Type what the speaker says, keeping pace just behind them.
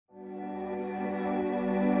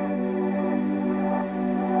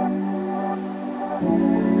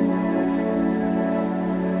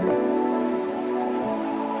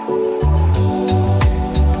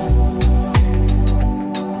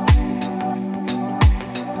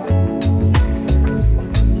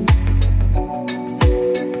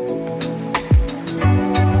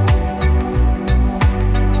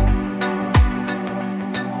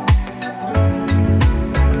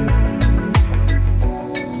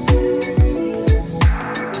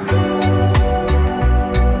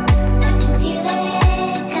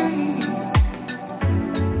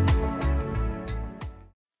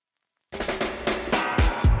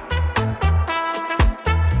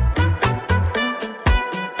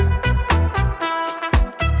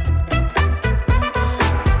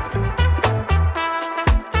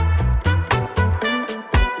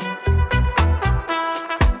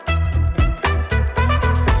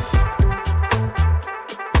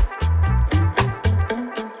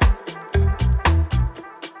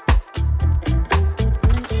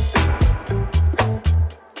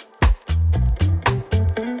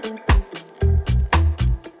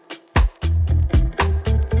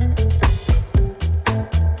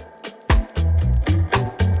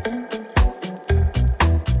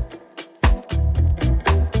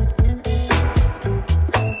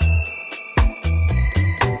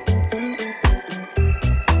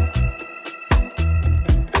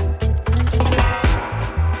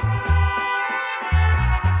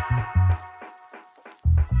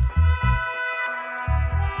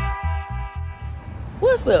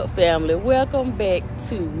up, family? Welcome back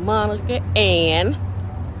to Monica and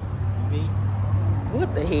Me.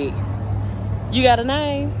 What the heck? You got a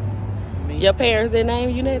name? Me. Your parents didn't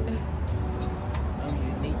name you nothing? I'm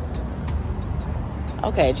unique.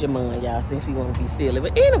 Okay, Jemonica, y'all, since you want to be silly.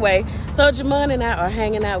 But anyway, so Jemonica and I are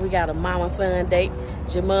hanging out. We got a mama-son date.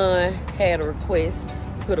 Jemonica had a request.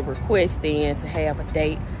 He put a request in to have a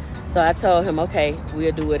date. So I told him, okay,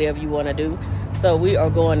 we'll do whatever you want to do. So we are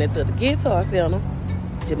going into the Guitar Center,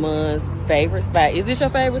 Jemonica's favorite spot. Is this your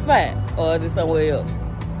favorite spot, or is it somewhere else?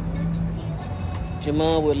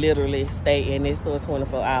 Jemonica would literally stay in this store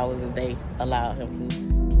 24 hours if they allow him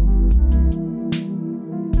to.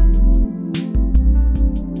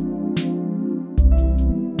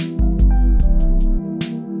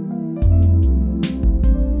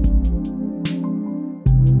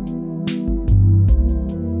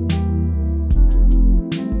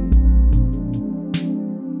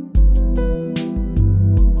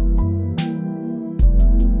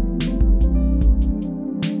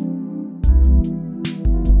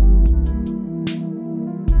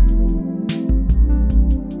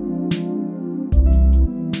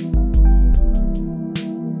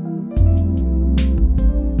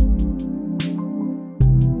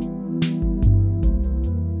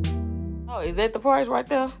 Is that the price right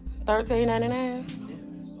there? $13.99?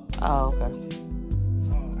 Oh, okay.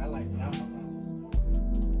 I like that one.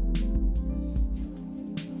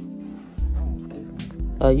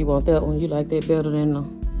 Oh, you want that one? You like that better than the...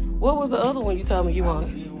 What was the other one you told me you wanted?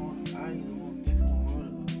 I either want this one or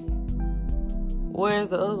the other one. Where's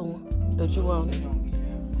the other one that you wanted?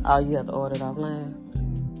 Oh, you have to order it offline.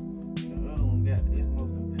 The other one is more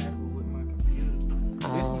compatible with my computer.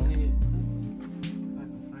 This one is.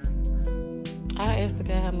 I asked the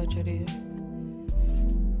guy how much it is.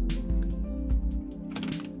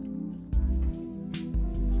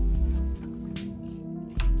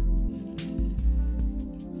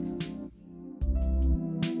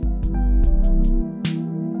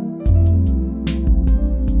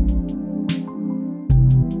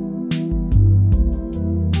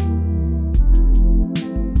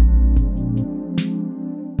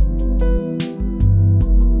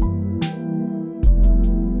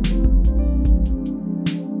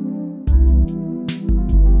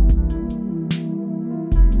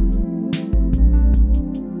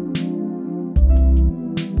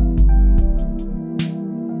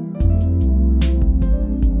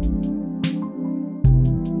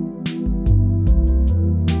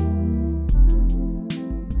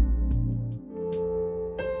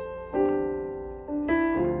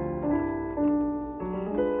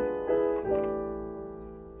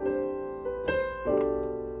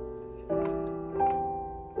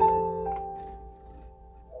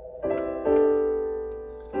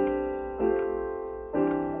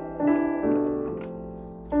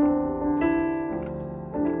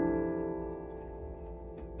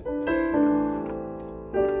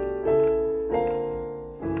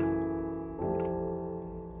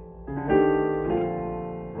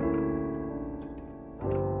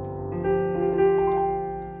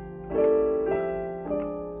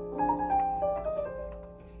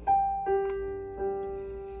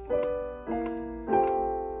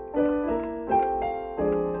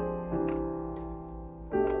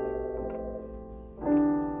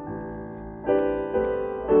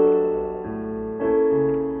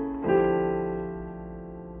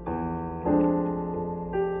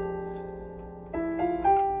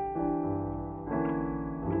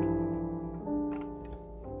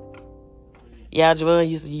 Y'all, Jemonica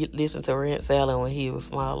used to listen to Rent Salad when he was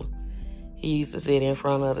smaller. He used to sit in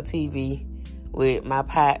front of the TV with my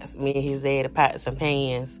pots, me and his daddy, pots and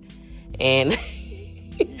pans, and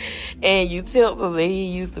and utensils. And he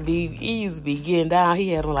used to be getting down. He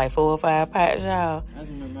had them like 4 or 5 pots, y'all. I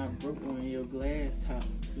remember I broke one of your glass top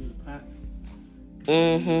to the pot.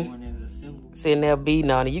 Mm-hmm. One as a symbol. Sitting there beating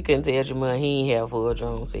on it. You couldn't tell Jemonica he ain't have full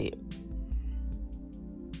drum set.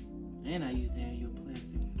 And I used to have your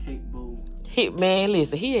plastic cake bowl. Man,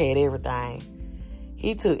 listen, he had everything.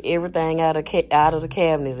 He took everything out of the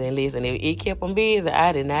cabinets, and listen, if it kept him busy,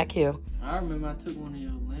 I did not care. I remember I took one of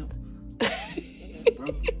your lamps.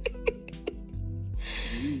 Broke it.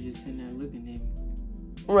 And you was just sitting there looking at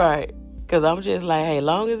me. Right. Because I'm just like, hey,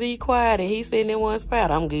 long as he quiet and he sitting in one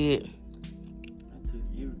spot, I'm good. I took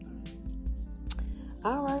everything.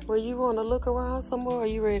 All right. Well, you want to look around some more, or are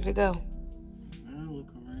you ready to go? I'll look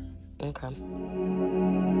around. Okay.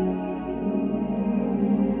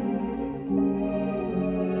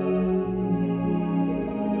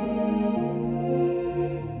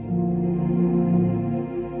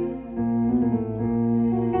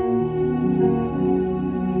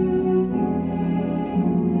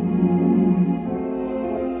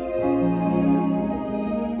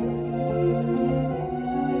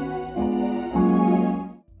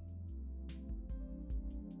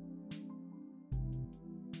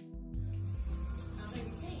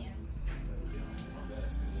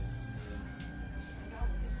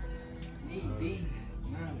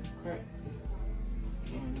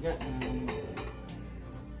 got them.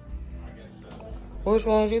 Which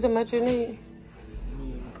ones you talking about you need?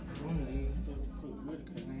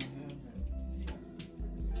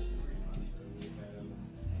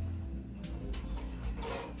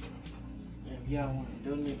 If y'all want to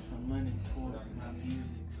donate some money towards my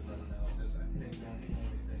music stuff, y'all can.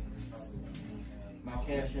 My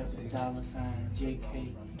cash app is $JKICY14.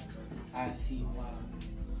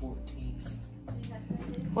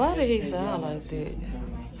 Why did he sound like that?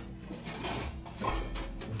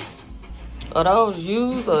 Are those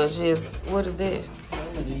used or just, what is that? Some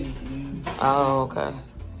of these used. Oh, okay.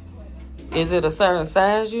 Is it a certain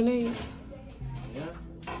size you need? Yeah,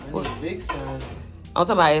 I need a big size. I'm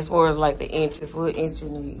talking about as far as like the inches. What inch you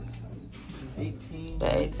need? 18.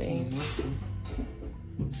 The 18.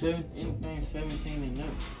 Anything 17 and up.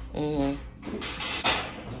 Mm-hmm.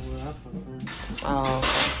 That's what I prefer. Oh,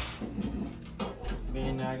 okay.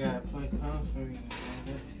 Then I gotta play concert and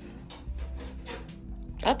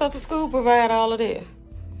I thought the school provided all of that.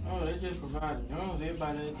 oh, they just provide the drums.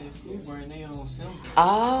 Everybody at that school bring their own cymbals.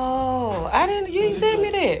 Oh, you didn't tell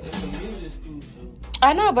me that. It's a music school, so.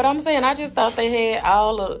 I know, but I'm saying I just thought they had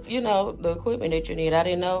all of, the equipment that you need. I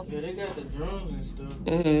didn't know. Yeah, they got the drums and stuff.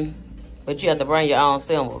 Mm-hmm. But you have to bring your own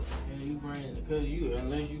cymbals. Yeah, you bring it, because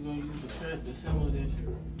unless you're going to use the cymbals that's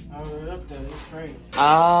already up there, it's crazy.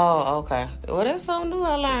 Oh, okay. Well, that's something new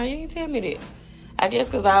I learned. You didn't tell me that. I guess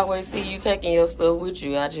because I always see you taking your stuff with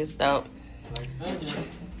you. I just thought. Like Sunday,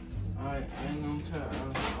 I ain't gonna try.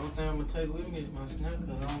 The only thing I'm going to take with me is my snap,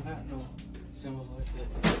 because I don't got no cymbals like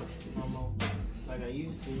that no more, like I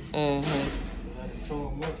used to. Mm-hmm. I just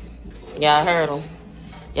tore them up. Y'all heard him.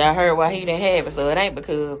 Y'all heard why he didn't have it, so it ain't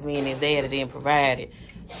because me and his daddy didn't provide it.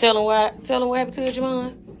 Tell him what happened to it,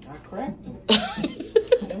 Jamon. I cracked them.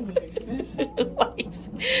 Them was expensive.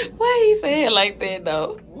 Why he say it like that,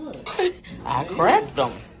 though? What? I cracked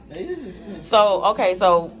them. They is expensive. So, okay,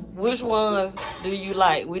 so which ones do you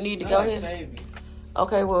like? We need to go ahead. Saving.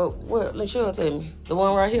 Okay, well, let's show it to me. The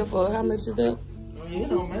one right here for how much is that? Oh, yeah, it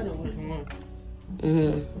don't matter which one.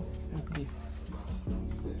 Mm-hmm.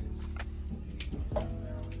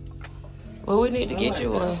 Well, we need to get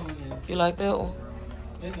you one. You like that one?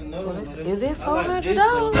 There's another one. Is it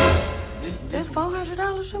 $400? That's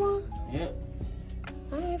 $400, Shimon? Yep.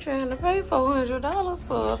 I ain't trying to pay $400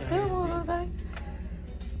 for a cymbal today.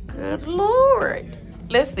 Good Lord.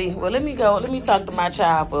 Let's see. Well, let me go. Let me talk to my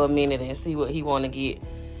child for a minute and see what he want to get.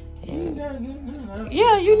 And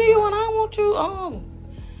yeah, you need one. I don't want you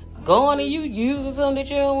going and you using something that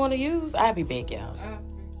you don't want to use. I'll be back, y'all.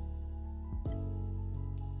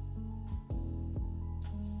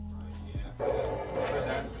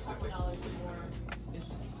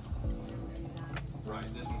 Right,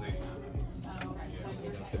 this one's 89.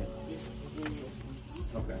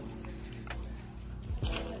 Okay.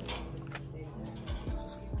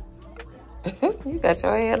 You got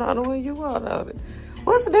your hand on the one you want on it.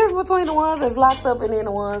 What's the difference between the ones that's locked up and then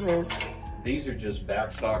the ones that's... These are just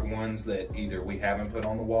backstock ones that either we haven't put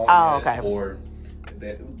on the wall yet, okay, or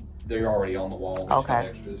they're already on the wall. Okay.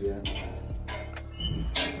 Extras, yeah.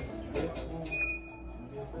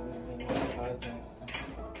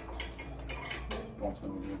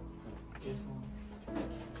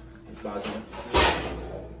 It's 5 cents.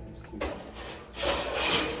 There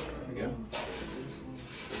we go.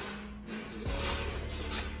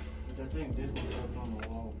 I think this one's up on the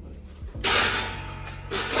wall, but...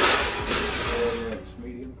 It's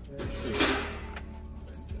medium.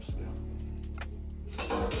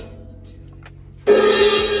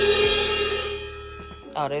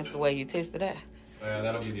 Oh, that's the way you tested that?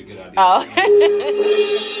 That'll give you a good idea. Oh.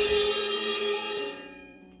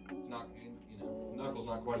 Knuckles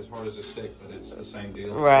not quite as hard as a stick, but it's the same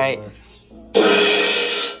deal. Right.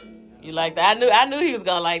 You like that? I knew he was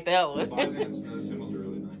gonna like that one. The symbols are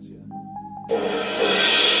really nice,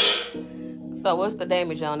 yeah. So what's the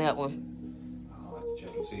damage on that one? I'll have to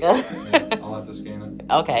check and see. I'll have to scan it.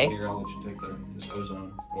 Okay. Here, I'll let you take this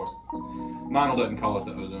ozone. Or mine doesn't call it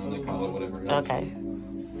the ozone; they call it whatever it is. Okay.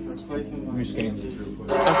 Let me scan this real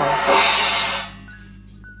quick. Okay.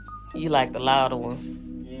 You like the louder ones?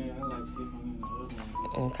 Yeah, I like this one and the other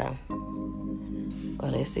one. Okay.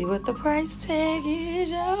 Well, let's see what the price tag is,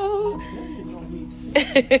 y'all.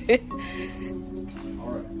 All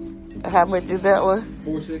right. How much is that one?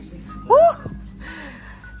 $460. Woo!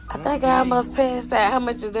 I think I almost passed that. How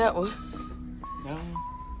much is that one? That one?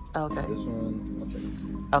 Okay. This one, I'll check this.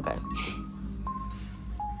 Okay.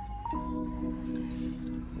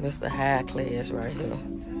 This the high class right here.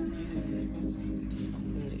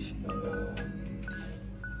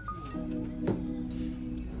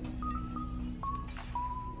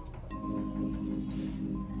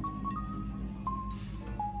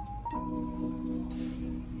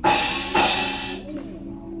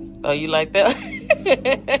 Oh, you like that?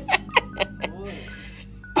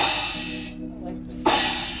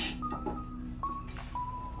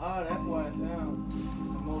 Oh, that's why it sounds the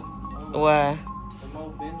most. Why? The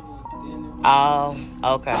most bendable. Oh,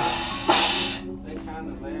 okay. They kind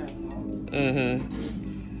of laugh. Mm-hmm.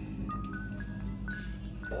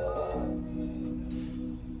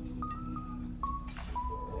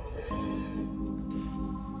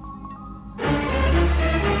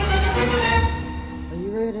 Are you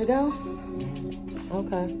ready to go?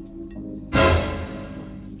 Okay.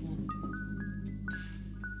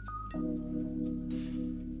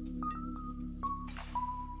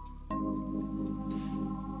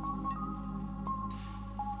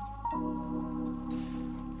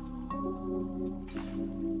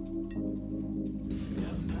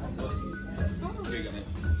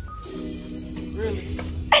 Really?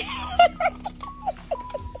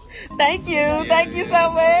 Thank you. Thank you so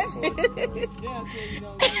much. Yeah, I tell you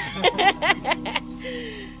don't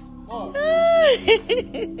oh.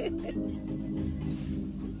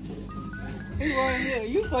 He right here.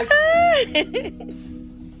 You play too much.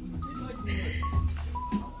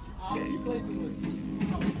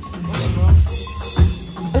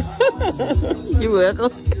 You're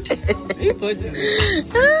welcome. He played too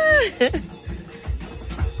much.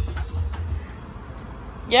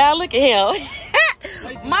 Y'all, look at him.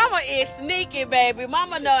 Mama is sneaky, baby.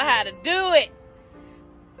 Mama know how to do it.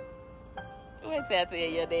 Wait till I tell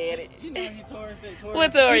your daddy. You know he Tori said.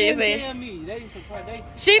 What Tori said? said? Tell me.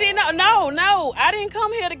 She didn't know. No. I didn't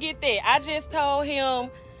come here to get that. I just told him,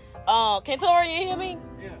 can Torian hear me?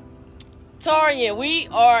 Yeah.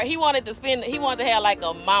 Torian, he wanted to have like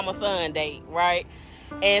a mama-son date, right?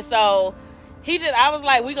 And so I was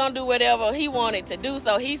like, we gonna do whatever he wanted to do.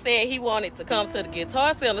 So he said he wanted to come to the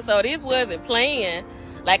Guitar Center. So this wasn't planned.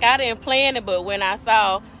 Like, I didn't plan it, but when I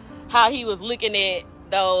saw how he was looking at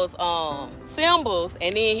those symbols,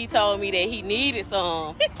 and then he told me that he needed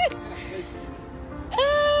some.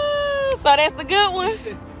 So that's the good one. He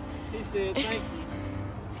said thank you.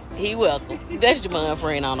 He welcome. That's Jemonica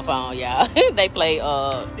friend on the phone, y'all. They play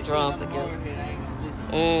drums together.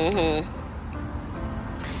 Mm-hmm.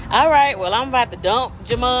 All right, well, I'm about to dump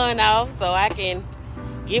Jemonica off so I can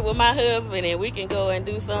get with my husband and we can go and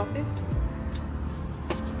do something.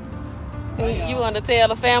 You want to tell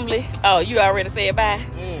the family? Oh, you already said bye?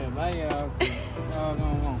 Yeah, bye, y'all. Y'all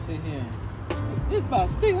gonna want to sit here. It's about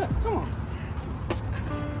Steve. Come on.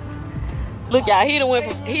 Look, y'all, he done went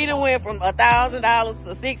from $1,000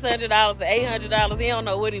 to $600 to $800. He don't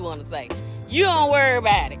know what he want to say. You don't worry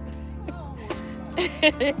about it.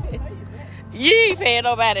 You ain't paying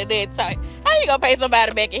nobody that tight. How you gonna pay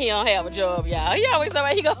somebody back and he don't have a job, y'all? He always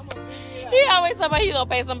somebody he gonna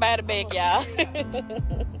pay somebody back, y'all.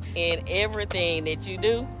 In everything that you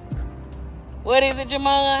do. What is it,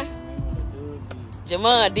 Jemonica?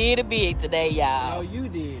 Jemonica did it big today, y'all. Oh, you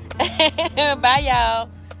did. Bye, y'all.